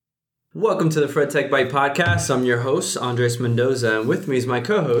Welcome to the F3Tech Bite Podcast. I'm your host, Andres Mendoza, and with me is my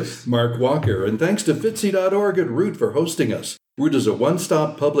co-host, Mark Walker, and thanks to FTSE.org and Root for hosting us. Root is a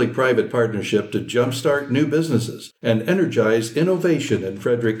one-stop public-private partnership to jumpstart new businesses and energize innovation in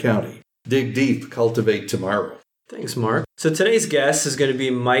Frederick County. Dig deep, cultivate tomorrow. Thanks, Mark. So today's guest is going to be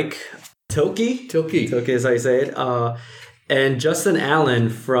Mike Thielke. Thielke is how you say it. And Justin Allen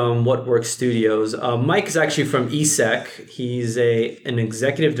from What Works Studios. Mike is actually from ESEC. He's an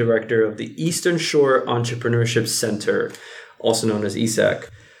executive director of the Eastern Shore Entrepreneurship Center, also known as ESEC.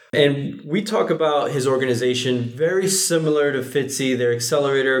 And we talk about his organization very similar to FTSE, their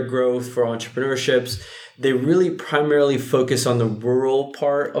accelerator growth for entrepreneurships. They really primarily focus on the rural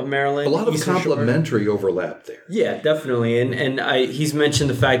part of Maryland. A lot of complementary overlap there. Yeah, definitely. And he's mentioned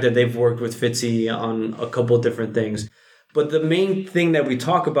the fact that they've worked with FTSE on a couple of different things. But the main thing that we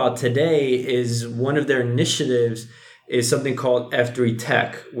talk about today is one of their initiatives is something called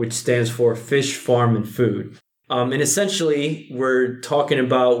F3Tech, which stands for Fish, Farm, and Food. And essentially, we're talking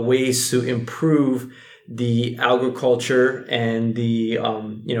about ways to improve the agriculture and the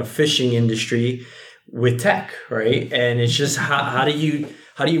fishing industry with tech, right? And it's just how do you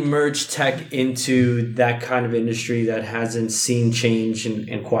merge tech into that kind of industry that hasn't seen change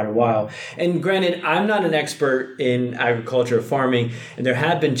in quite a while? And granted, I'm not an expert in agriculture or farming, and there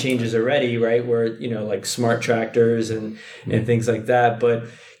have been changes already, right? Where, like smart tractors and things like that. But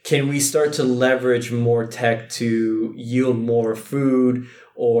can we start to leverage more tech to yield more food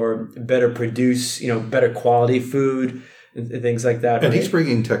or better produce, better quality food? And things like that. And he's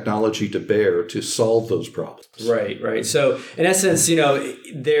bringing technology to bear to solve those problems. Right. So in essence,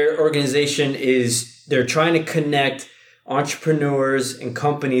 their organization they're trying to connect entrepreneurs and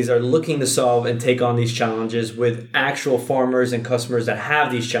companies that are looking to solve and take on these challenges with actual farmers and customers that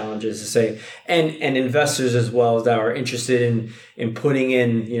have these challenges to say, and investors as well that are interested in putting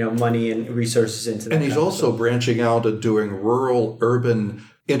in, money and resources into that. And he's also branching out and doing rural-urban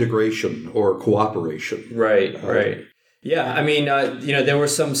integration or cooperation. Right. Yeah, I mean, there were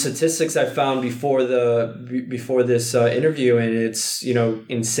some statistics I found before this interview, and it's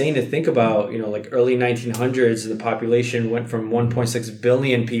insane to think about. Like early 1900s, the population went from 1.6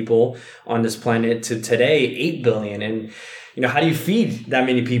 billion people on this planet to today 8 billion, and how do you feed that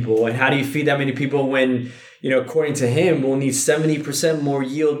many people? And how do you feed that many people when according to him, we'll need 70% more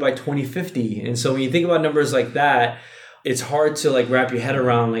yield by 2050? And so when you think about numbers like that, it's hard to wrap your head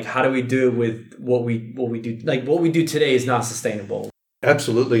around how do we do it with what we do. What we do today is not sustainable.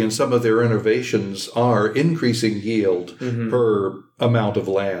 Absolutely, and some of their innovations are increasing yield per amount of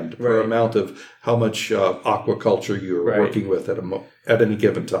land, per amount of how much aquaculture you're working with at any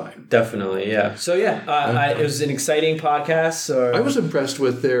given time. Definitely, yeah. So it was an exciting podcast. I was impressed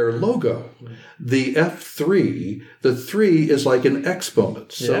with their logo. The F3, the 3 is like an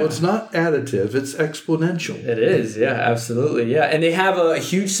exponent. So it's not additive, it's exponential. It is, yeah, absolutely. Yeah. And they have a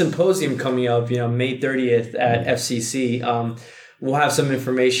huge symposium coming up, May 30th at FCC. We'll have some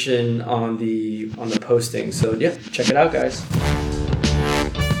information on the posting. So check it out, guys.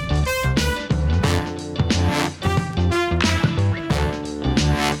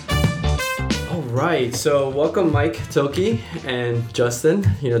 Right. So welcome, Mike Thielke and Justin,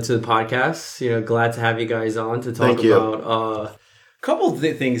 to the podcast. Glad to have you guys on to talk about a couple of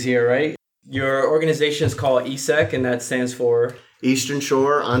things here, right? Your organization is called ESEC, and that stands for? Eastern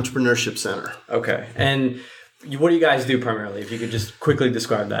Shore Entrepreneurship Center. Okay. And what do you guys do primarily, if you could just quickly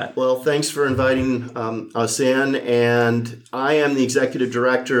describe that? Well, thanks for inviting us in. And I am the executive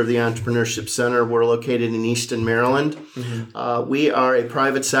director of the Entrepreneurship Center. We're located in Easton, Maryland. We are a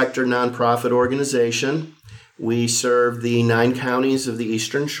private sector nonprofit organization. We serve the 9 counties of the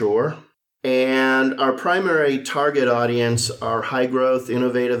Eastern Shore. And our primary target audience are high-growth,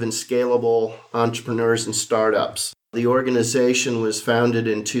 innovative, and scalable entrepreneurs and startups. The organization was founded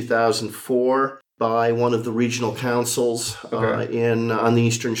in 2004. By one of the regional councils on the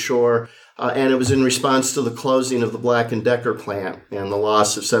Eastern Shore, and it was in response to the closing of the Black & Decker plant and the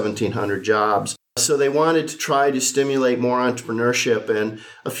loss of 1,700 jobs. So they wanted to try to stimulate more entrepreneurship, and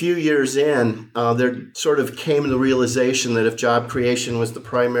a few years in, there sort of came the realization that if job creation was the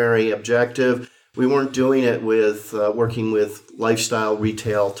primary objective, we weren't doing it with working with lifestyle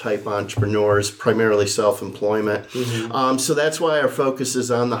retail type entrepreneurs, primarily self-employment. So that's why our focus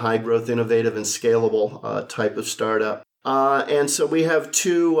is on the high growth, innovative, and scalable type of startup. And so we have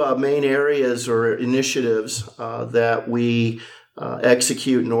 2 main areas or initiatives that we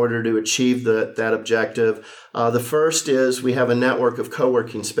execute in order to achieve that objective. The first is we have a network of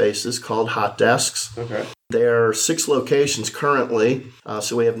co-working spaces called Hot Desks. There are 6 locations currently,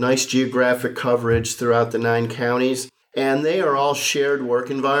 so we have nice geographic coverage throughout the 9 counties. And they are all shared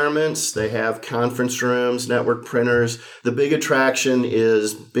work environments. They have conference rooms, network printers. The big attraction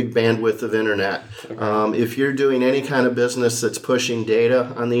is big bandwidth of internet. Okay. If you're doing any kind of business that's pushing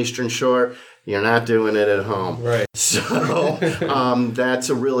data on the Eastern Shore, you're not doing it at home. Right. So that's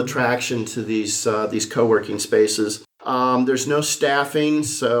a real attraction to these co-working spaces. There's no staffing,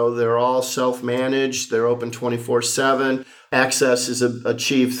 so they're all self-managed. They're open 24/7. Access is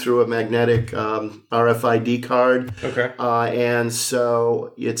achieved through a magnetic RFID card. Okay. And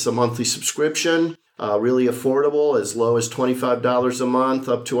so it's a monthly subscription, really affordable, as low as $25 a month,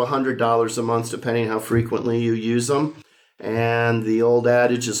 up to $100 a month, depending how frequently you use them. And the old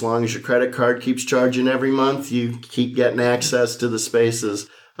adage, as long as your credit card keeps charging every month, you keep getting access to the spaces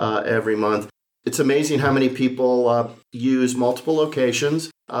every month. It's amazing how many people use multiple locations.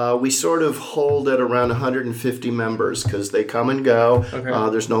 We sort of hold at around 150 members because they come and go.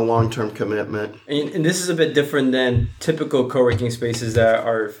 Okay. There's no long-term commitment. And this is a bit different than typical co-working spaces that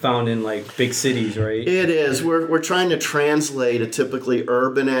are found in like big cities, right? It is. We're trying to translate a typically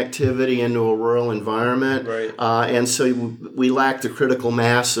urban activity into a rural environment. Right. And so we lack the critical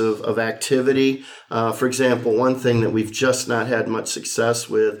mass of activity. For example, one thing that we've just not had much success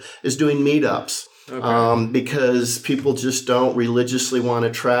with is doing meetups. Okay. Because people just don't religiously want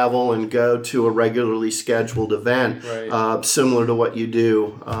to travel and go to a regularly scheduled event, right. Similar to what you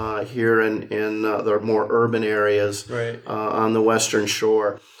do here in the more urban areas, right. On the Western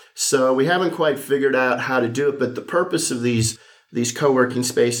Shore. So we haven't quite figured out how to do it, but the purpose of these co-working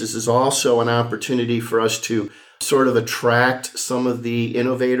spaces is also an opportunity for us to sort of attract some of the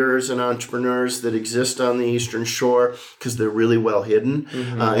innovators and entrepreneurs that exist on the Eastern Shore because they're really well hidden.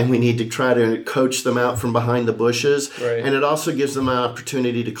 Mm-hmm. And we need to try to coach them out from behind the bushes. Right. And it also gives them an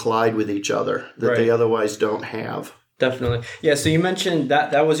opportunity to collide with each other that right. they otherwise don't have. Definitely. Yeah, so you mentioned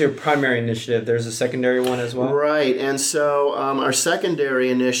that was your primary initiative. There's a secondary one as well? Right. And so our secondary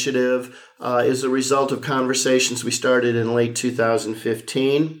initiative is a result of conversations we started in late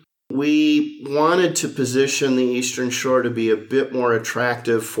 2015. We wanted to position the Eastern Shore to be a bit more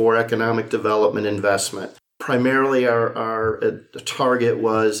attractive for economic development investment. Primarily, our target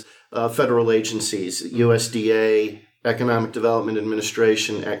was federal agencies, USDA, Economic Development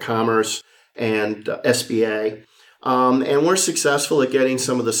Administration, Commerce, and SBA. And we're successful at getting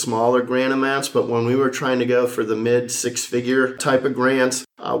some of the smaller grant amounts, but when we were trying to go for the mid-six-figure type of grants,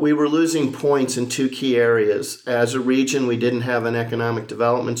 we were losing points in two key areas. As a region, we didn't have an economic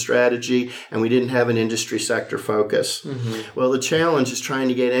development strategy, and we didn't have an industry sector focus. Mm-hmm. Well, the challenge is trying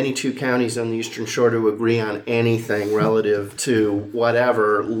to get any two counties on the Eastern Shore to agree on anything relative to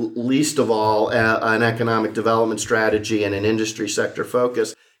whatever, least of all an economic development strategy and an industry sector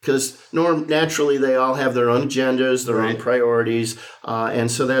focus. Because naturally they all have their own agendas, their right. own priorities,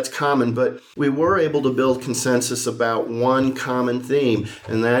 and so that's common. But we were able to build consensus about one common theme,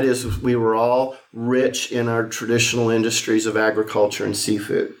 and that is we were all rich in our traditional industries of agriculture and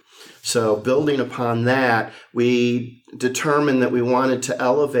seafood. So building upon that, we determined that we wanted to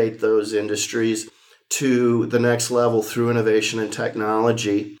elevate those industries to the next level through innovation and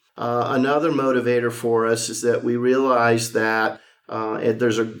technology. Another motivator for us is that we realized that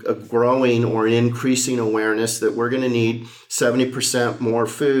there's a growing or an increasing awareness that we're going to need 70% more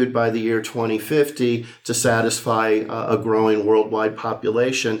food by the year 2050 to satisfy a growing worldwide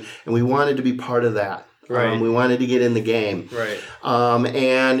population. And we wanted to be part of that. Right. We wanted to get in the game. Right.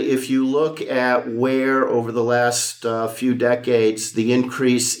 And if you look at where over the last few decades the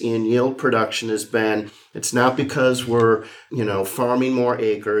increase in yield production has been, it's not because we're, farming more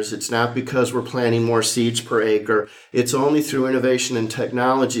acres. It's not because we're planting more seeds per acre. It's only through innovation and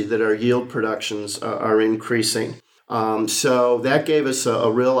technology that our yield productions are increasing. So that gave us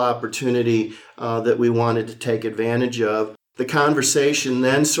a real opportunity that we wanted to take advantage of. The conversation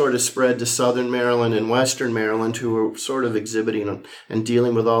then sort of spread to Southern Maryland and Western Maryland, who were sort of exhibiting and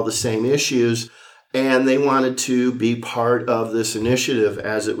dealing with all the same issues. And they wanted to be part of this initiative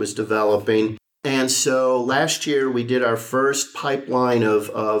as it was developing. And so last year we did our first pipeline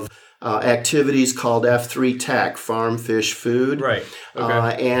of activities called F3Tech, Farm, Fish, Food. Right.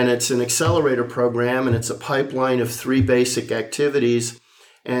 Okay. And it's an accelerator program, and it's a pipeline of three basic activities.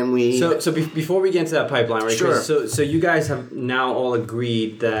 And we so before we get into that pipeline, right? Sure. So you guys have now all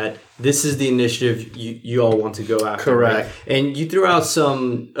agreed that this is the initiative you all want to go after. Correct. Right? And you threw out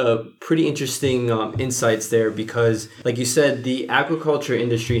some pretty interesting insights there because, like you said, the agriculture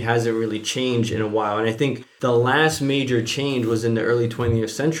industry hasn't really changed in a while. And I think the last major change was in the early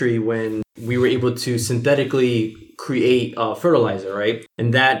 20th century when we were able to synthetically create fertilizer, right?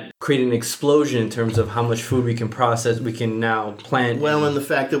 And that created an explosion in terms of how much food we can process, we can now plant. Well, and the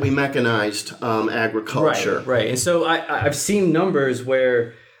fact that we mechanized agriculture. Right. And so I've seen numbers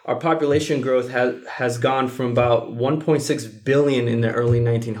where our population growth has gone from about 1.6 billion in the early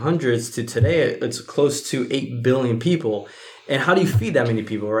 1900s to today, it's close to 8 billion people. And how do you feed that many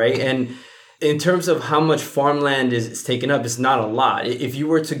people, right? And in terms of how much farmland is taken up, it's not a lot. If you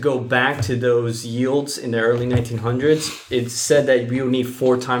were to go back to those yields in the early 1900s, it's said that we would need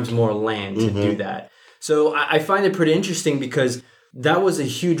 4 times more land to do that. So I find it pretty interesting because that was a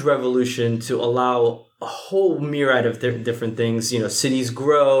huge revolution to allow a whole myriad of different things. You know, cities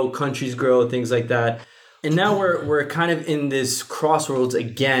grow, countries grow, things like that. And now we're kind of in this crossroads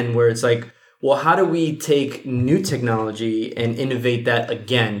again where it's like, well, how do we take new technology and innovate that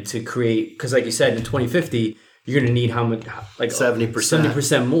again to create, because like you said, in 2050, you're going to need how much? Like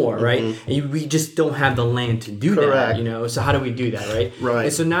 70% more, right? And we just don't have the land to do that, you know? So how do we do that, right? Right.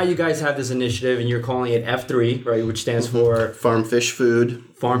 And so now you guys have this initiative and you're calling it F3, right? Which stands for Farm Fish Food.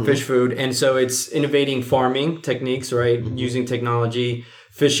 Farm Fish Food. And so it's innovating farming techniques, right? Using technology,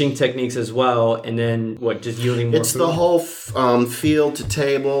 fishing techniques as well, and then just yielding more It's food? the whole field to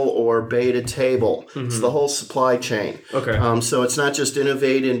table or bay to table. It's the whole supply chain. Okay. So it's not just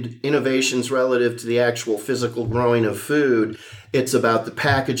innovations relative to the actual physical growing of food. It's about the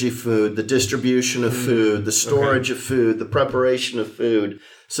packaging of food, the distribution of food, the storage of food, the preparation of food.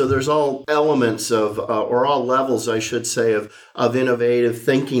 So there's all elements of, or all levels, I should say, of innovative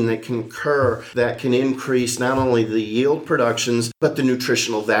thinking that can occur that can increase not only the yield productions, but the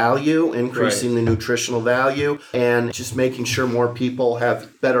nutritional value, increasing the nutritional value, and just making sure more people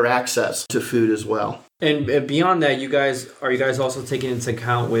have better access to food as well. And beyond that, are you guys also taking into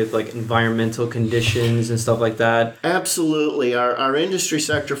account with like environmental conditions and stuff like that? Absolutely. Our industry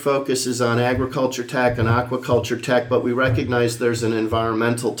sector focuses on agriculture tech and aquaculture tech, but we recognize there's an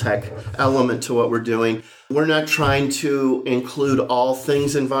environmental tech element to what we're doing. We're not trying to include all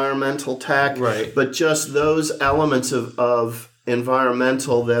things environmental tech, right, but just those elements of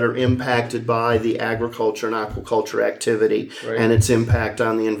environmental that are impacted by the agriculture and aquaculture activity and its impact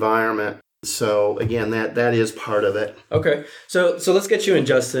on the environment. So again, that is part of it. Okay, so let's get you in,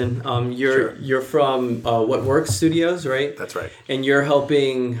 Justin. You're from What Works Studios, right? That's right. And you're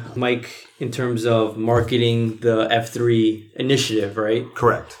helping Mike in terms of marketing the F3 initiative, right?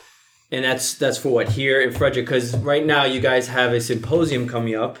 Correct. And that's for what, here in Frederick? Because right now you guys have a symposium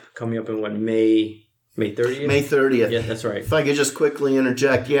coming up in what, May 30th? May 30th. Yeah, that's right. If I could just quickly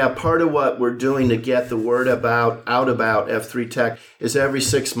interject, part of what we're doing to get the word out about F3Tech is every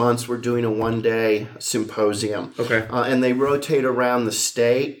 6 months we're doing a one-day symposium. Okay. And they rotate around the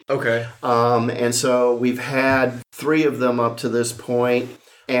state. Okay. And so we've had 3 of them up to this point.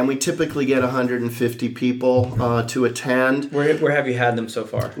 And we typically get 150 people to attend. Where have you had them so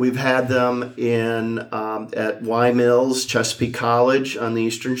far? We've had them at Y Mills, Chesapeake College on the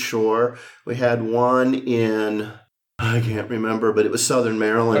Eastern Shore. We had one in, I can't remember, but it was Southern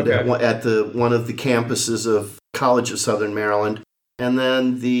Maryland at one of the campuses of College of Southern Maryland. And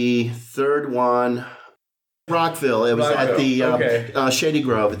then the third one, Rockville. It was at the Shady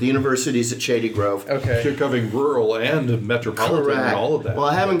Grove, at the universities at Shady Grove. Okay. You're covering rural and metropolitan and all of that. Well,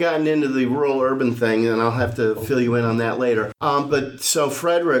 I haven't gotten into the rural-urban thing, and I'll have to fill you in on that later. But so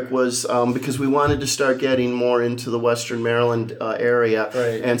Frederick was, because we wanted to start getting more into the Western Maryland area,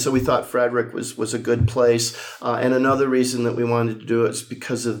 and so we thought Frederick was a good place. And another reason that we wanted to do it is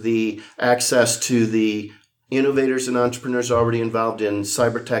because of the access to the innovators and entrepreneurs already involved in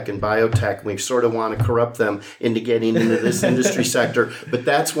cyber tech and biotech. We sort of want to corrupt them into getting into this industry sector. But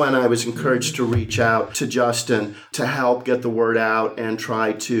that's when I was encouraged to reach out to Justin to help get the word out and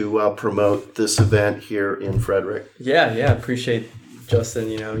try to promote this event here in Frederick. Yeah, appreciate Justin,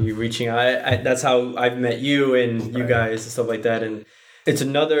 you reaching out. That's how I've met you and you guys and stuff like that. And it's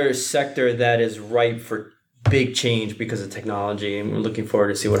another sector that is ripe for big change because of technology, and we're looking forward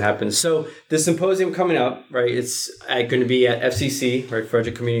to see what happens. So the symposium coming up, right, it's going to be at FCC, right,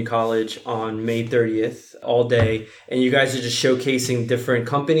 Frederick Community College, on May 30th, all day, and you guys are just showcasing different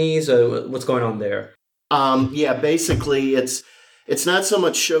companies. What's going on there? Basically it's not so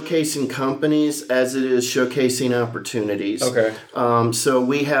much showcasing companies as it is showcasing opportunities. Okay. So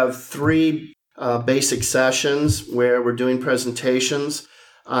we have 3 basic sessions where we're doing presentations.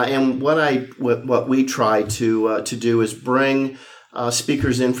 And what we try to do is bring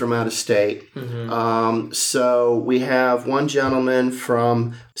speakers in from out of state. Mm-hmm. So we have one gentleman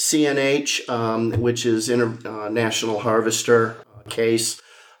from CNH, which is International Harvester case,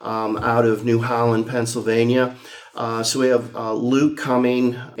 out of New Holland, Pennsylvania. So we have Luke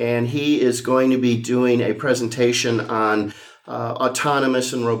coming, and he is going to be doing a presentation on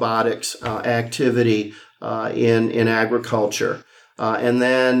autonomous and robotics activity in agriculture. And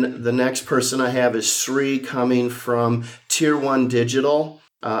then the next person I have is Sri coming from Tier 1 Digital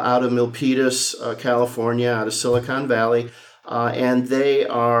out of Milpitas, California, out of Silicon Valley. And they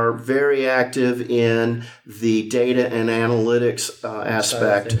are very active in the data and analytics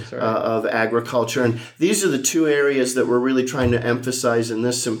aspect of agriculture. And these are the two areas that we're really trying to emphasize in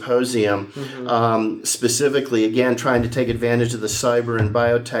this symposium, specifically, again, trying to take advantage of the cyber and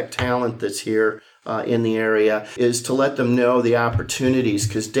biotech talent that's here in the area, is to let them know the opportunities,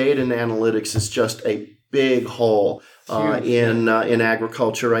 because data and analytics is just a big hole in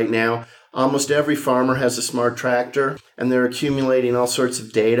agriculture right now. Almost every farmer has a smart tractor, and they're accumulating all sorts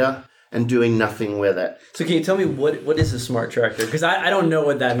of data and doing nothing with it. So can you tell me what is a smart tractor? Because I don't know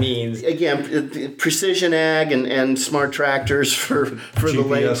what that means. Again, precision ag and smart tractors for GPS, the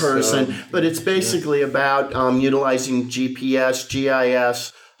layperson. But it's basically about utilizing GPS,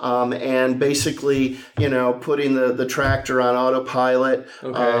 GIS, and basically, putting the tractor on autopilot.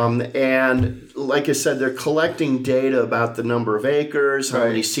 Okay. And like I said, they're collecting data about the number of acres, how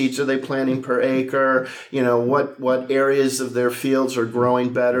many seeds are they planting per acre, what areas of their fields are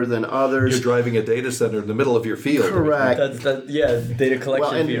growing better than others. You're driving a data center in the middle of your field. Correct. Data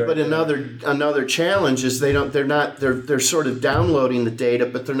collection. But another challenge is they're sort of downloading the data,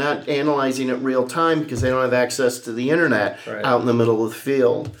 but they're not analyzing it real time because they don't have access to the internet out in the middle of the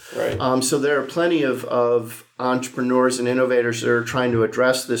field. Right. So there are plenty of entrepreneurs and innovators that are trying to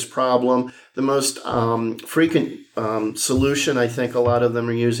address this problem. The most frequent solution I think a lot of them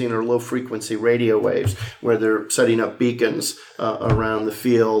are using are low-frequency radio waves, where they're setting up beacons around the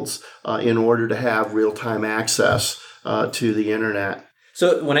fields in order to have real-time access to the internet.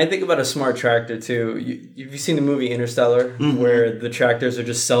 So when I think about a smart tractor too, you've seen the movie Interstellar, where the tractors are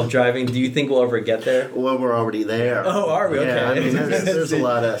just self-driving. Do you think we'll ever get there? Well, we're already there. Oh, are we? Okay. Yeah, I mean, there's a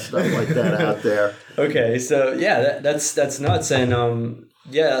lot of stuff like that out there. Okay, so yeah, that's nuts. And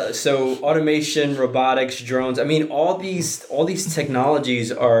so automation, robotics, drones. I mean, all these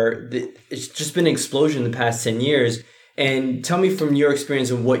technologies it's just been an explosion in the past 10 years. And tell me from your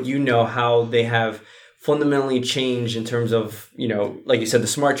experience and what you know, how they have fundamentally changed in terms of, like you said, the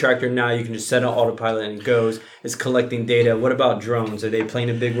smart tractor, now you can just set on autopilot and it goes. It's collecting data. What about drones? Are they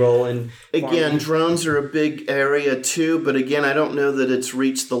playing a big role in farming? Again, drones are a big area too, but again, I don't know that it's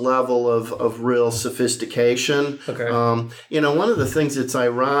reached the level of real sophistication. Okay. One of the things that's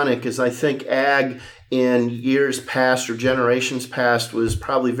ironic is I think ag in years past or generations past was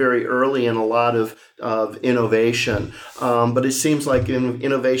probably very early in a lot of innovation. But it seems like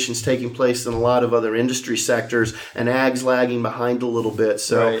innovation's taking place in a lot of other industry sectors, and ag's lagging behind a little bit.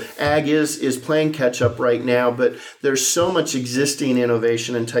 So ag is playing catch up right now, but there's so much existing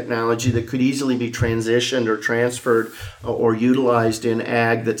innovation and technology that could easily be transitioned or transferred or utilized in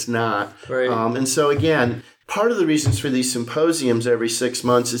ag that's not. Right. And so again, part of the reasons for these symposiums every 6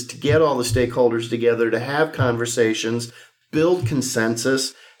 months is to get all the stakeholders together to have conversations, build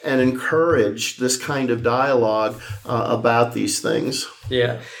consensus, and encourage this kind of dialogue about these things.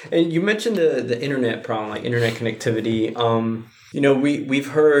 Yeah. And you mentioned the internet problem, like internet connectivity. We've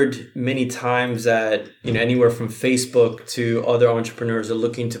heard many times that, anywhere from Facebook to other entrepreneurs are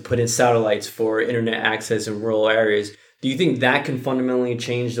looking to put in satellites for internet access in rural areas. Do you think that can fundamentally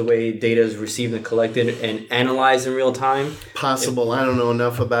change the way data is received and collected and analyzed in real time? Possible. I don't know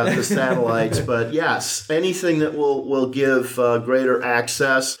enough about the satellites, but yes, anything that will give greater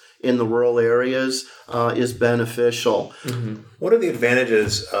access in the rural areas is beneficial. Mm-hmm. What are the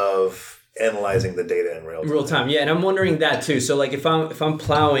advantages of analyzing the data in real time? Yeah, and I'm wondering that too. So like if I'm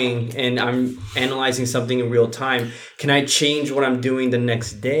plowing and I'm analyzing something in real time, can I change what I'm doing the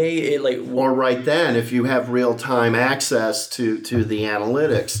next day? Or right then, if you have real time access to the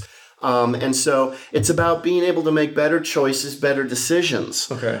analytics. And so it's about being able to make better choices, better decisions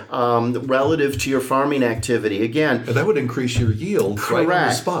relative to your farming activity. Again, and that would increase your yield. Correct. Right on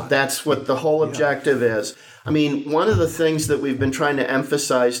the spot. That's what the whole objective is. I mean, one of the things that we've been trying to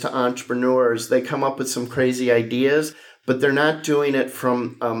emphasize to entrepreneurs, they come up with some crazy ideas, but they're not doing it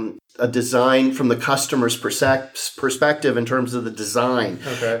from a design from the customer's perspective in terms of the design.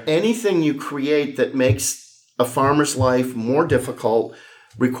 Okay. Anything you create that makes a farmer's life more difficult,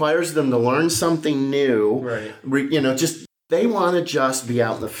 requires them to learn something new, they want to just be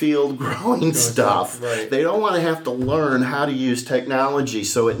out in the field growing stuff. Right. They don't want to have to learn how to use technology.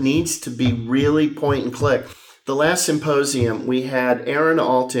 So it needs to be really point and click. The last symposium, we had Aaron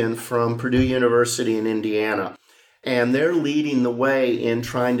Alton from Purdue University in Indiana. And they're leading the way in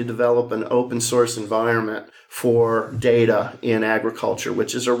trying to develop an open source environment for data in agriculture,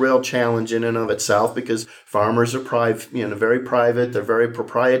 which is a real challenge in and of itself because farmers are very private. They're very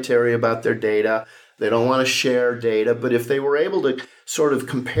proprietary about their data. They don't want to share data. But if they were able to sort of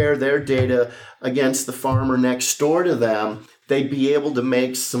compare their data against the farmer next door to them, they'd be able to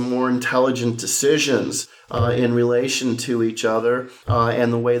make some more intelligent decisions in relation to each other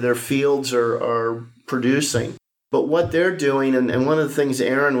and the way their fields are producing. But what they're doing, and one of the things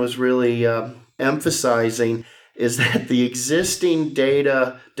Aaron was really emphasizing, is that the existing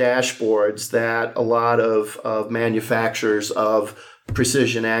data dashboards that a lot of manufacturers of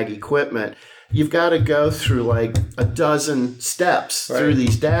precision ag equipment, you've got to go through like a dozen steps through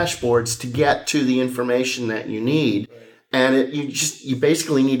these dashboards to get to the information that you need. And you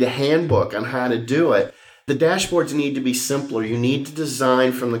basically need a handbook on how to do it. The dashboards need to be simpler. You need to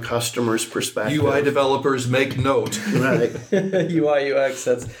design from the customer's perspective. UI developers make note. Right. UI, UX,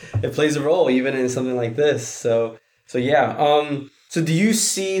 it plays a role even in something like this. So yeah. So do you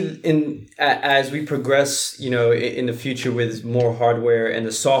see as we progress, in the future with more hardware and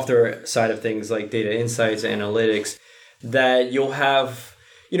the software side of things like data insights, analytics, that you'll have,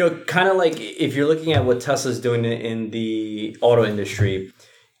 kind of like if you're looking at what Tesla's doing in the auto industry,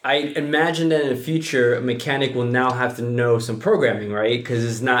 I imagine that in the future, a mechanic will now have to know some programming, right? Because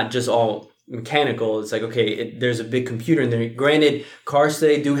it's not just all mechanical. It's like, okay, there's a big computer in there. Granted, cars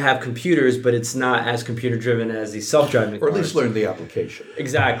today do have computers, but it's not as computer-driven as these self-driving cars. Or at least learn the application.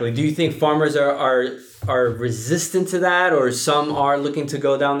 Exactly. Do you think farmers are resistant to that, or some are looking to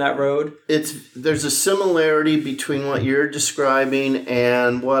go down that road? There's a similarity between what you're describing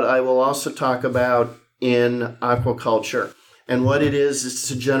and what I will also talk about in aquaculture. And what it is, it's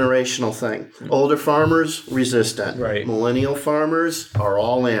a generational thing. Older farmers, resistant. Right. Millennial farmers are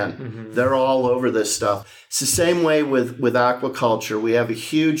all in. Mm-hmm. They're all over this stuff. It's the same way with aquaculture. We have a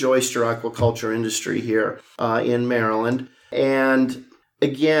huge oyster aquaculture industry here in Maryland. And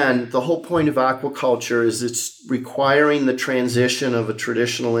again, the whole point of aquaculture is it's requiring the transition of a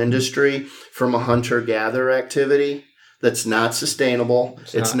traditional industry from a hunter-gatherer activity that's not sustainable.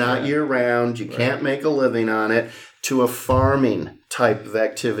 It's not year-round. You can't make a living on it, to a farming type of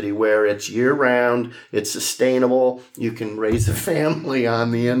activity where it's year-round, it's sustainable, you can raise a family on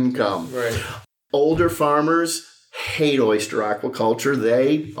the income. Right. Older farmers hate oyster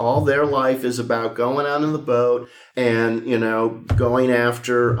aquaculture. All their life is about going out in the boat and, going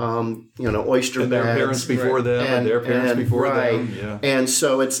after, oyster and beds. Their parents before them and their parents before them. Yeah. And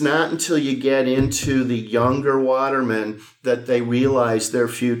so it's not until you get into the younger watermen that they realize their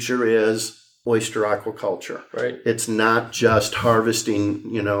future is oyster aquaculture. Right. It's not just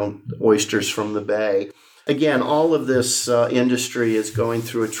harvesting, oysters from the bay. Again, all of this industry is going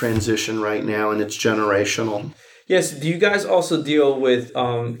through a transition right now, and it's generational. Yes. Do you guys also deal with,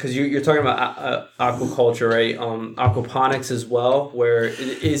 because you're talking about aquaculture, right? Aquaponics as well, where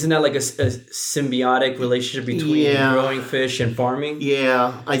isn't that like a symbiotic relationship between growing fish and farming?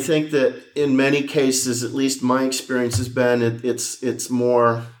 Yeah. I think that in many cases, at least my experience has been, it's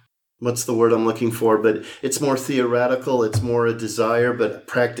more... what's the word I'm looking for? But it's more theoretical. It's more a desire, but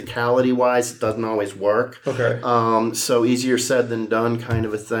practicality-wise, it doesn't always work. Okay. So easier said than done kind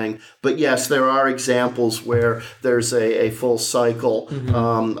of a thing. But yes, there are examples where there's a full cycle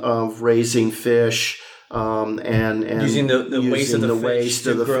of raising fish and using the waste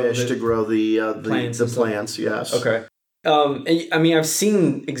of the fish to grow the plants. Yes. Okay. I mean, I've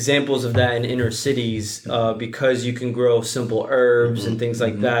seen examples of that in inner cities because you can grow simple herbs and things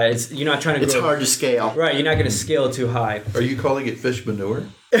like that. You're not trying to grow... It's hard to scale. Right, you're not going to scale too high. Are you calling it fish manure?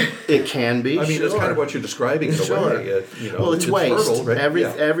 It can be. I mean, that's kind of what you're describing. Well, it's waste. Fertile, right?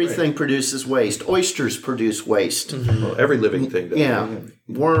 Everything produces waste. Oysters produce waste. Mm-hmm. Well, every living thing does. Yeah.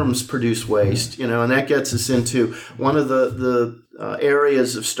 Worms produce waste, and that gets us into one of the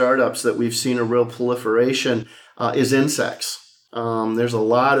areas of startups that we've seen a real proliferation is insects. There's a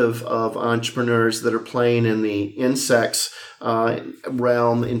lot of entrepreneurs that are playing in the insects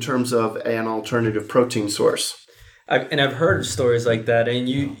realm in terms of an alternative protein source. I've heard stories like that, and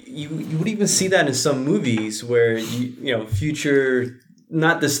you would even see that in some movies where future,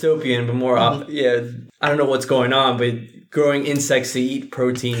 not dystopian, but more I don't know what's going on, but growing insects to eat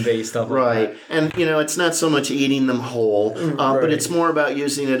protein-based stuff like right. And, it's not so much eating them whole, but it's more about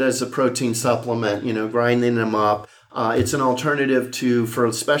using it as a protein supplement, grinding them up. It's an alternative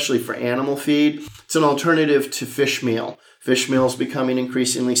especially for animal feed, it's an alternative to fish meal. Fish meal is becoming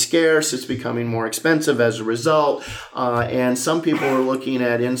increasingly scarce. It's becoming more expensive as a result. And some people are looking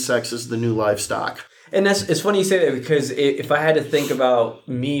at insects as the new livestock. And it's funny you say that, because if I had to think about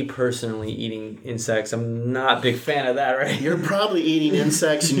me personally eating insects, I'm not a big fan of that, right? You're probably eating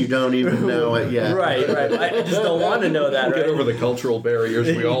insects and you don't even know it yet. Right. I just don't want to know that, right? Get over the cultural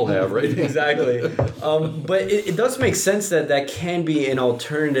barriers we all have, right? Exactly. But it does make sense that can be an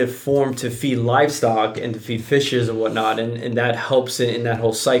alternative form to feed livestock and to feed fishes and whatnot, and that helps in that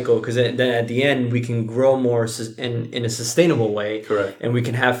whole cycle, because then at the end we can grow more in a sustainable way. Correct. And we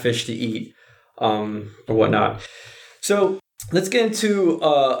can have fish to eat. Or whatnot. So let's get into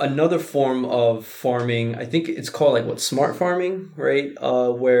another form of farming. I think it's called smart farming, right?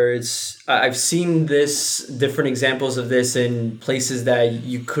 Where I've seen different examples of this in places that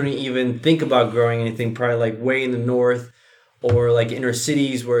you couldn't even think about growing anything, probably like way in the north or like inner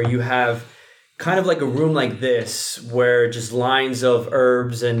cities, where you have kind of like a room like this where just lines of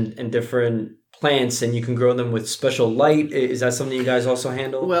herbs and different plants, and you can grow them with special light. Is that something you guys also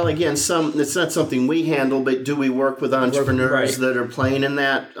handle? Well, again, it's not something we handle, but do we work with entrepreneurs that are playing in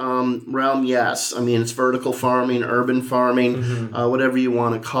that realm? Yes. I mean, it's vertical farming, urban farming, whatever you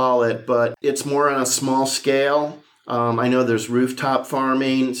want to call it, but it's more on a small scale. I know there's rooftop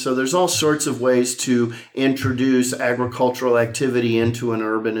farming, so there's all sorts of ways to introduce agricultural activity into an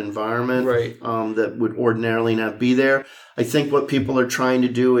urban environment, right, that would ordinarily not be there. I think what people are trying to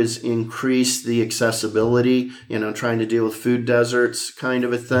do is increase the accessibility, trying to deal with food deserts kind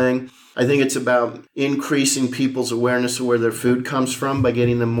of a thing. I think it's about increasing people's awareness of where their food comes from by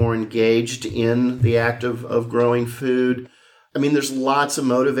getting them more engaged in the act of growing food. I mean, there's lots of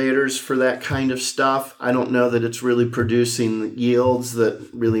motivators for that kind of stuff. I don't know that it's really producing yields that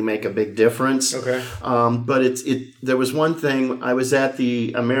really make a big difference. Okay. But there was one thing. I was at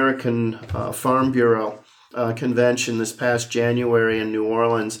the American Farm Bureau convention this past January in New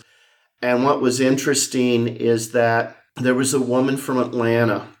Orleans, and what was interesting is that there was a woman from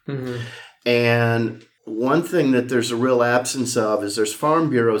Atlanta, and one thing that there's a real absence of is there's farm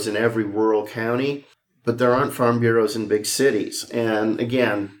bureaus in every rural county, but there aren't farm bureaus in big cities. And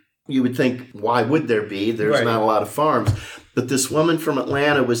again, you would think, why would there be? There's not a lot of farms. But this woman from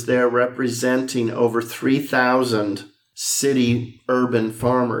Atlanta was there representing over 3,000 city urban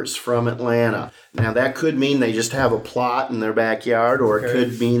farmers from Atlanta. Now, that could mean they just have a plot in their backyard, or it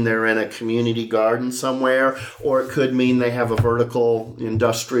could mean they're in a community garden somewhere, or it could mean they have a vertical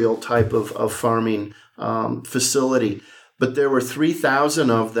industrial type of farming facility. But there were 3,000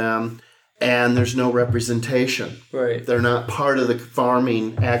 of them, and there's no representation. Right. They're not part of the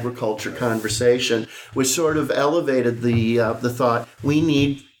farming agriculture conversation, which sort of elevated the thought, we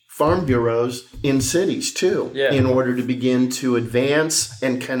need farm bureaus in cities too, in order to begin to advance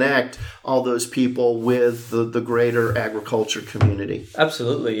and connect all those people with the greater agriculture community.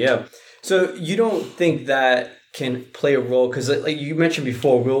 Absolutely, yeah. So you don't think that can play a role, because like you mentioned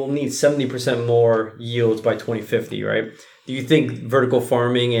before, we'll need 70% more yields by 2050, right? Do you think vertical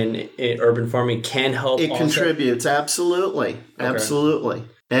farming and urban farming can help? It contributes, absolutely. Okay. Absolutely.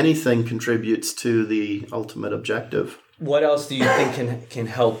 Anything contributes to the ultimate objective. What else do you think can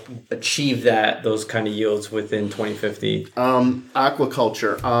help achieve those kind of yields within 2050?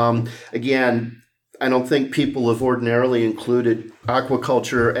 Aquaculture. Again, I don't think people have ordinarily included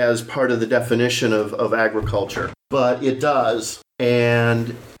aquaculture as part of the definition of agriculture, but it does.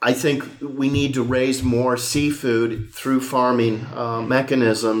 And I think we need to raise more seafood through farming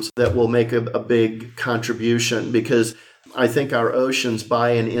mechanisms that will make a big contribution, because I think our oceans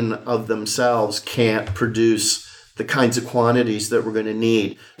by and in of themselves can't produce the kinds of quantities that we're going to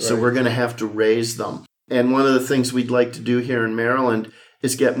need. So we're going to have to raise them. And one of the things we'd like to do here in Maryland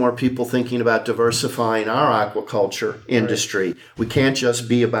is get more people thinking about diversifying our aquaculture industry. Right. We can't just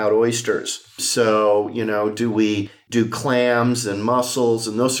be about oysters. So, do we do clams and mussels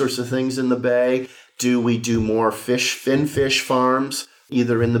and those sorts of things in the bay? Do we do more fin fish farms,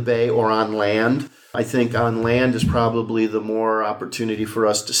 either in the bay or on land? I think on land is probably the more opportunity for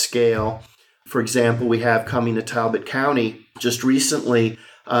us to scale. For example, we have coming to Talbot County just recently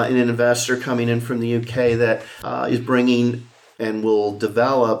an investor coming in from the UK that is bringing and will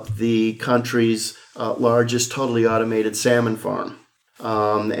develop the country's largest totally automated salmon farm.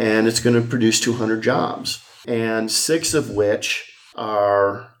 And it's going to produce 200 jobs, and 6 of which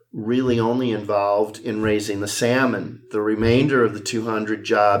are really only involved in raising the salmon. The remainder of the 200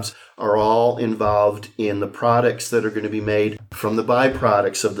 jobs are all involved in the products that are going to be made from the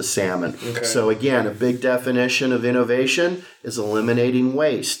byproducts of the salmon. Okay. So again, a big definition of innovation is eliminating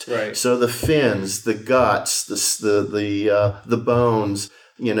waste. Right. So the fins, the guts, the bones,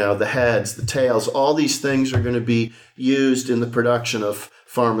 the heads, the tails, all these things are going to be used in the production of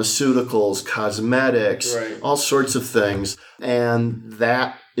pharmaceuticals, cosmetics, Right. all sorts of things. And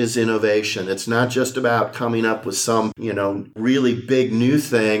that is innovation. It's not just about coming up with some, really big new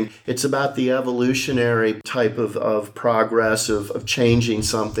thing. It's about the evolutionary type of progress of changing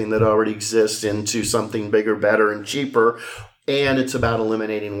something that already exists into something bigger, better, and cheaper. And it's about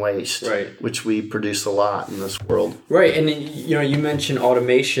eliminating waste, Right. which we produce a lot in this world. Right, and you mentioned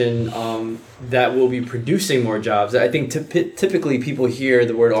automation that will be producing more jobs. I think typically people hear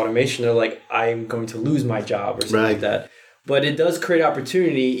the word automation, they're like, I'm going to lose my job or something like that. But it does create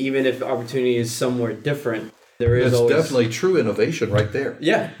opportunity, even if opportunity is somewhere different. There is That's always definitely true innovation right there.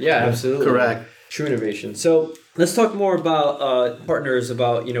 Yeah, absolutely. Correct. True innovation. So let's talk more about partners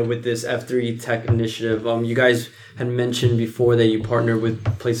with this F3Tech Initiative. You guys had mentioned before that you partner with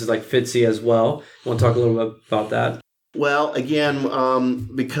places like FTSE as well. Want to talk a little bit about that? Well, again,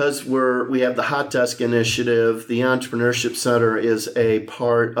 because we have the Hot Desk Initiative, the Entrepreneurship Center is a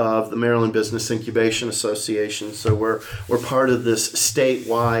part of the Maryland Business Incubation Association. So we're part of this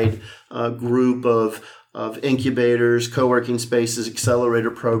statewide group of incubators, co-working spaces,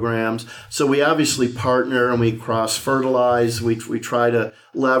 accelerator programs. So we obviously partner and we cross-fertilize. We try to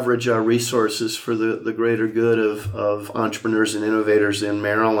leverage our resources for the greater good of entrepreneurs and innovators in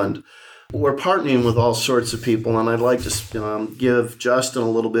Maryland. We're partnering with all sorts of people, and I'd like to give Justin a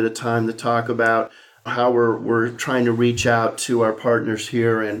little bit of time to talk about how we're trying to reach out to our partners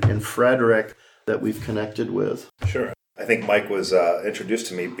here in Frederick that we've connected with. Sure. I think Mike was introduced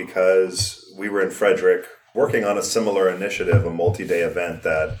to me because we were in Frederick working on a similar initiative, a multi-day event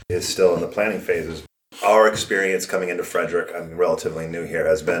that is still in the planning phases. Our experience coming into Frederick, I'm relatively new here,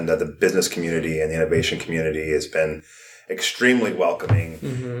 has been that the business community and the innovation community has been extremely welcoming.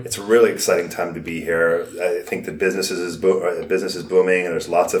 Mm-hmm. It's a really exciting time to be here. I think the business is booming, and there's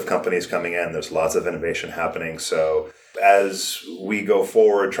lots of companies coming in. There's lots of innovation happening. So as we go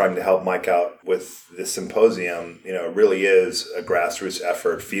forward trying to help Mike out with this symposium, it really is a grassroots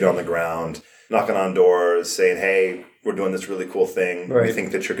effort, feet on the ground, knocking on doors, saying, hey, we're doing this really cool thing. Right. We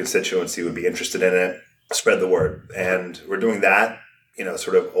think that your constituency would be interested in it. Spread the word. And we're doing that,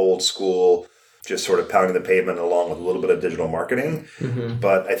 sort of old school, just sort of pounding the pavement along with a little bit of digital marketing. Mm-hmm.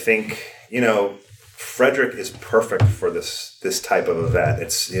 But I think, Frederick is perfect for this type of event.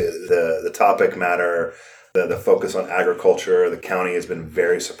 It's the topic matter, the focus on agriculture. The county has been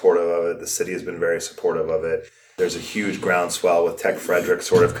very supportive of it. The city has been very supportive of it. There's a huge groundswell with Tech Frederick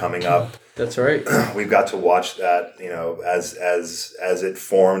sort of coming up. That's right. We've got to watch that, as it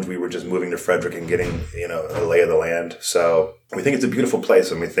formed. We were just moving to Frederick and getting, a lay of the land. So we think it's a beautiful place,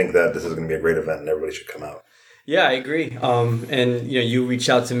 and we think that this is going to be a great event and everybody should come out. Yeah, I agree. And you reached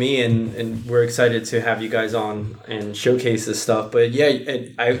out to me, and we're excited to have you guys on and showcase this stuff. But yeah,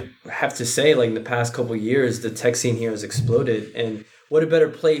 I have to say, like in the past couple of years, the tech scene here has exploded, and what a better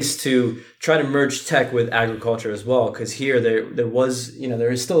place to try to merge tech with agriculture as well, because here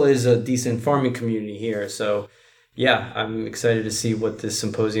there still is a decent farming community here. So yeah, I'm excited to see what this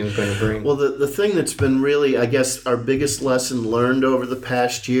symposium is going to bring. Well, the thing that's been really, I guess, our biggest lesson learned over the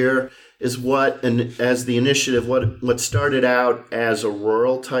past year is what started out as a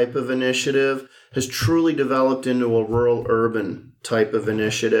rural type of initiative has truly developed into a rural-urban type of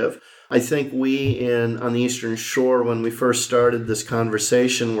initiative. I think we on the Eastern Shore, when we first started this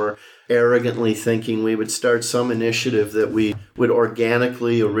conversation, were arrogantly thinking we would start some initiative that we would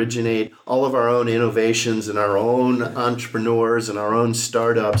organically originate all of our own innovations and our own entrepreneurs and our own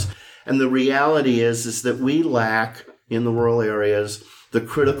startups. And the reality is that we lack in the rural areas the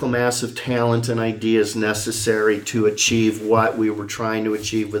critical mass of talent and ideas necessary to achieve what we were trying to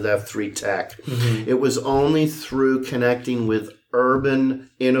achieve with F3Tech. Mm-hmm. It was only through connecting with urban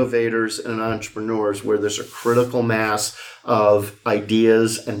innovators and entrepreneurs where there's a critical mass of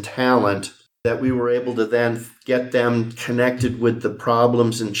ideas and talent that we were able to then get them connected with the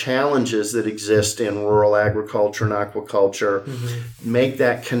problems and challenges that exist in rural agriculture and aquaculture, mm-hmm. make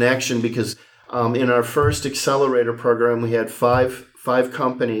that connection because in our first accelerator program, we had five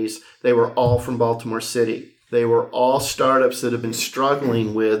companies. They were all from Baltimore City. They were all startups that have been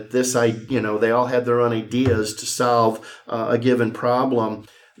struggling with this. They all had their own ideas to solve a given problem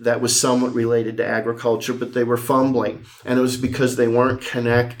that was somewhat related to agriculture, but they were fumbling. And it was because they weren't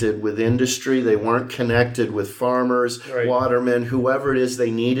connected with industry. They weren't connected with farmers, right. Watermen, whoever it is they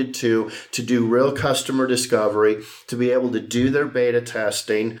needed to do real customer discovery, to be able to do their beta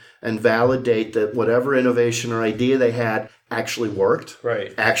testing and validate that whatever innovation or idea they had actually worked,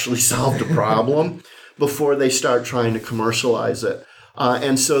 right. Actually solved a problem before they start trying to commercialize it.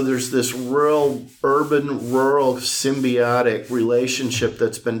 And so there's this real urban-rural symbiotic relationship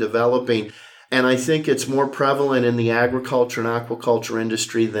that's been developing. And I think it's more prevalent in the agriculture and aquaculture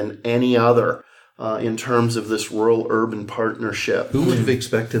industry than any other in terms of this rural-urban partnership. Who would have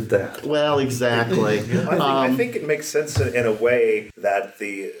expected that? Well, exactly. I think it makes sense in a way that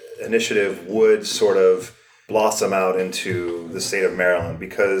the initiative would sort of blossom out into the state of Maryland,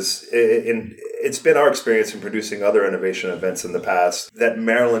 because it's been our experience in producing other innovation events in the past that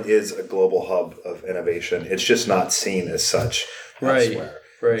Maryland is a global hub of innovation. It's just not seen as such elsewhere.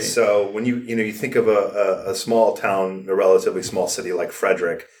 Right. So when you think of a small town, a relatively small city like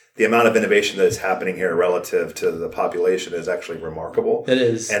Frederick, the amount of innovation that is happening here relative to the population is actually remarkable. It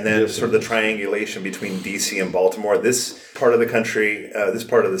is. And then sort of the triangulation between DC and Baltimore, this part of the country, this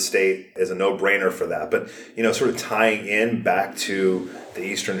part of the state is a no-brainer for that. But, sort of tying in back to the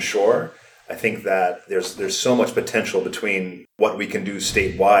Eastern Shore, I think that there's so much potential between what we can do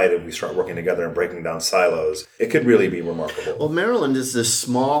statewide if we start working together and breaking down silos. It could really be remarkable. Well, Maryland is this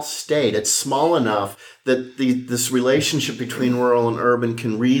small state. It's small enough that this relationship between rural and urban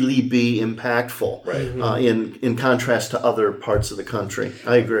can really be impactful, right? In contrast to other parts of the country.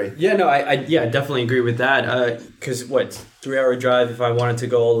 I agree. Yeah, no, I definitely agree with that. Because 3-hour drive if I wanted to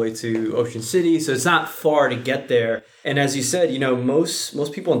go all the way to Ocean City, so it's not far to get there. And as you said,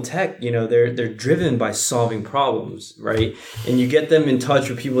 most people in tech, they're driven by solving problems, right? And you get them in touch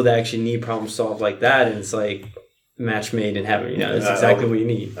with people that actually need problem solved like that, and it's like match made in heaven. That's exactly what you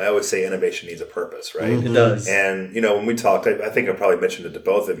need. I always say innovation needs a purpose, right? It does. And when we talked, I think I probably mentioned it to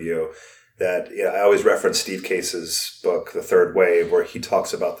both of you, that I always reference Steve Case's book, The Third Wave, where he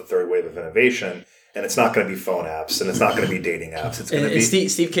talks about the third wave of innovation. And it's not going to be phone apps, and it's not going to be dating apps. It's going to be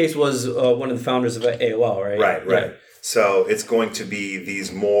Steve Case was one of the founders of AOL, right? Right. Yeah. So it's going to be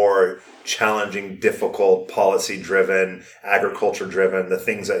these more challenging, difficult, policy-driven, agriculture-driven, the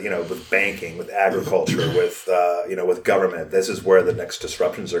things that, with banking, with agriculture, with government, this is where the next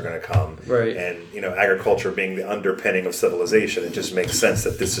disruptions are going to come. Right. And, agriculture being the underpinning of civilization, it just makes sense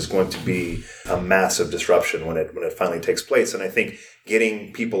that this is going to be a massive disruption when it finally takes place. And I think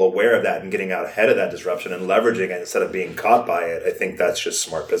getting people aware of that and getting out ahead of that disruption and leveraging it instead of being caught by it, I think that's just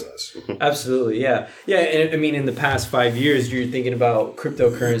smart business. Absolutely, yeah. Yeah, and I mean, in the past 5 years, you're thinking about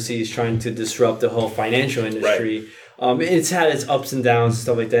cryptocurrencies trying to disrupt the whole financial industry. Right. It's had its ups and downs and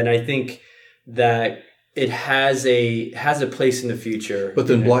stuff like that, and I think that it has a place in the future. But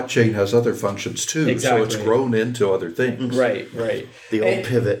then blockchain has other functions too, exactly. So it's grown into other things. Right. The old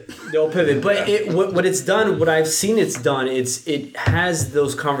pivot. But what it's done, what I've seen it's done, it has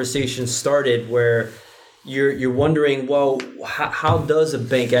those conversations started where you're wondering, well, how does a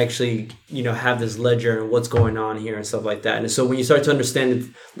bank actually, have this ledger and what's going on here and stuff like that. And so when you start to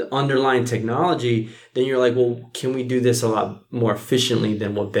understand the underlying technology, then you're like, well, can we do this a lot more efficiently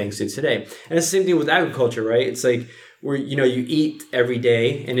than what banks do today? And it's the same thing with agriculture, right? It's like where, you eat every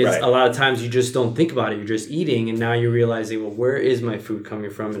day, and it's right. A lot of times you just don't think about it. You're just eating, and now you're realizing, well, where is my food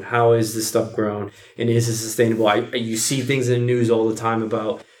coming from, and how is this stuff grown, and is it sustainable? You see things in the news all the time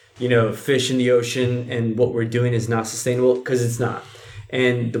about fish in the ocean, and what we're doing is not sustainable, because it's not.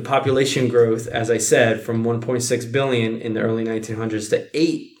 And the population growth, as I said, from 1.6 billion in the early 1900s to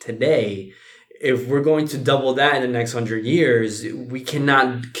 8 today, if we're going to double that in the next 100 years, we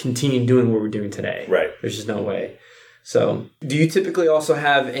cannot continue doing what we're doing today. Right. There's just no way. So do you typically also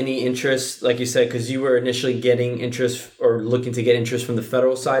have any interest, like you said, because you were initially getting interest or looking to get interest from the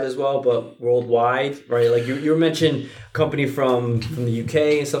federal side as well, but worldwide, right? Like you mentioned a company from the UK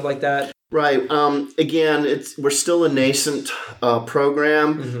and stuff like that. Right. Again, we're still a nascent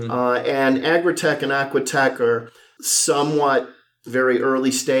program, and agri-tech and aqua-tech are somewhat very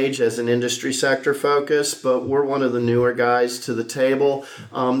early stage as an industry sector focus, but we're one of the newer guys to the table.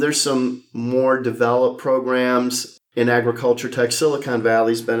 There's some more developed programs in agriculture tech. Silicon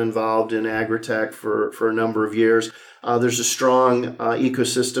Valley's been involved in agri-tech for a number of years. There's a strong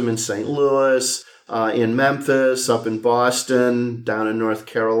ecosystem in St. Louis, in Memphis, up in Boston, down in North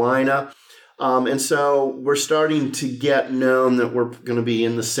Carolina. And so we're starting to get known that we're going to be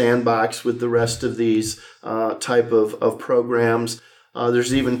in the sandbox with the rest of these type of programs.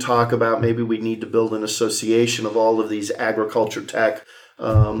 There's even talk about maybe we need to build an association of all of these agriculture tech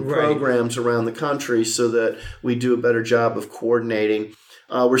programs around the country so that we do a better job of coordinating.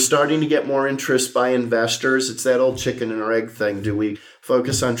 We're starting to get more interest by investors. It's that old chicken and egg thing. Do we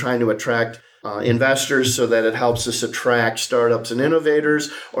focus on trying to attract investors so that it helps us attract startups and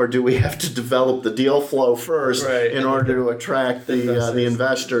innovators, or do we have to develop the deal flow first in order to attract the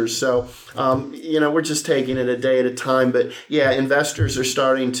investors? So, we're just taking it a day at a time. But yeah, investors are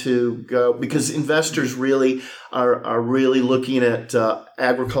starting to go, because investors really are really looking at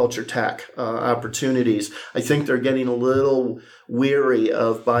agriculture tech opportunities. I think they're getting a little weary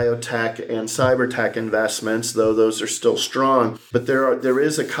of biotech and cyber tech investments, though those are still strong. But there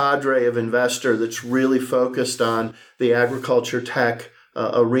is a cadre of investor that's really focused on the agriculture tech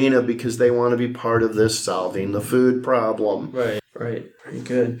arena because they want to be part of this solving the food problem. Right. Very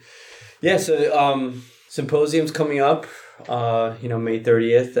good. Yeah, so symposium's coming up, May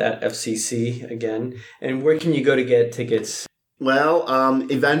 30th at FCC again. And where can you go to get tickets? Well,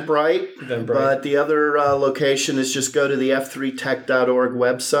 Eventbrite, but the other location is just go to the F3Tech.org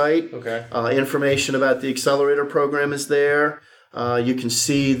website. Okay. Information about the accelerator program is there. You can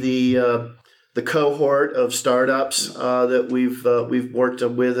see the cohort of startups that we've worked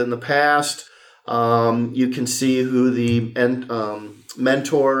with in the past. You can see who the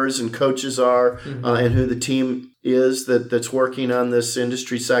mentors and coaches are, and who the team is that's working on this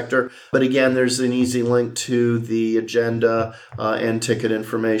industry sector. But again, there's an easy link to the agenda and ticket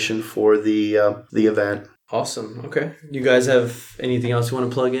information for the event. Awesome. Okay. You guys have anything else you want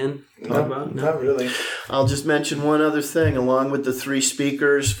to plug in? Talk about? No, not really. I'll just mention one other thing. Along with the 3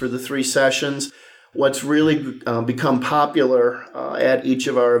 speakers for the 3 sessions, what's really become popular at each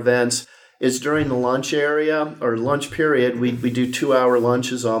of our events is during the lunch area or lunch period, we do 2-hour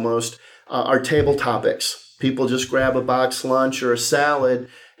lunches almost, our table topics. People just grab a box lunch or a salad,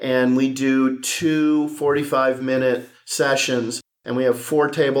 and we do 2 45-minute sessions, and we have 4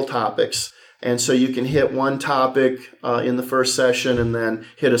 table topics. And so you can hit one topic in the first session and then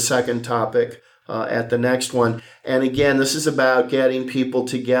hit a second topic at the next one. And again, this is about getting people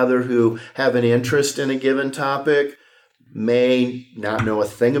together who have an interest in a given topic, may not know a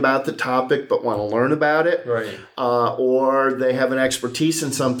thing about the topic but want to learn about it, right? Or they have an expertise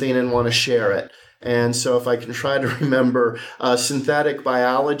in something and want to share it. And so if I can try to remember, synthetic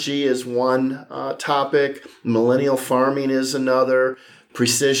biology is one topic, millennial farming is another,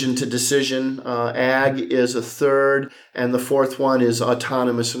 precision to decision ag is a third, and the fourth one is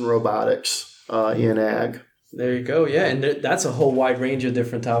autonomous and robotics in ag. There you go. Yeah, and that's a whole wide range of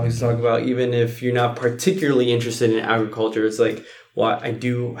different topics to talk about. Even if you're not particularly interested in agriculture, it's like, well, I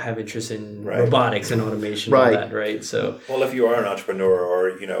do have interest in robotics and automation and all that, right? So, well, if you are an entrepreneur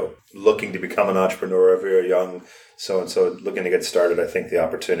or, looking to become an entrepreneur, if you're young so-and-so looking to get started, I think the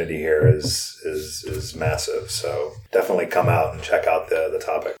opportunity here is massive. So definitely come out and check out the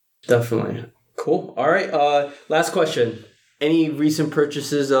topic. Definitely. Cool. All right. Last question. Any recent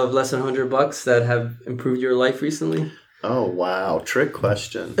purchases of less than $100 that have improved your life recently? Oh, wow. Trick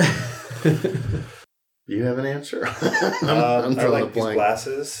question. Do you have an answer? I'm I like these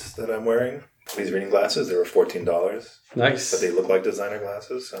glasses that I'm wearing. These reading glasses, they were $14. Nice. But they look like designer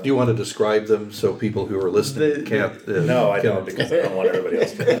glasses. So. Do you want to describe them so people who are listening can't? No, I don't, because I don't want everybody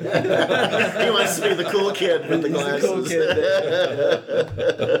else to. He wants to be the cool kid with the glasses. The cool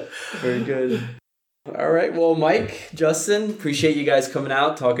kid. Very good. All right. Well, Mike, Justin, appreciate you guys coming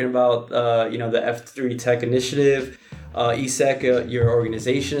out, talking about the F3Tech Initiative, ESEC, your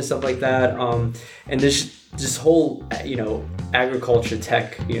organization and stuff like that. And this whole, agriculture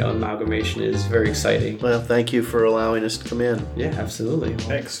tech, amalgamation is very exciting. Well, thank you for allowing us to come in. Yeah, absolutely.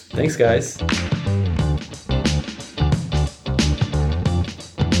 Thanks. Thanks, guys.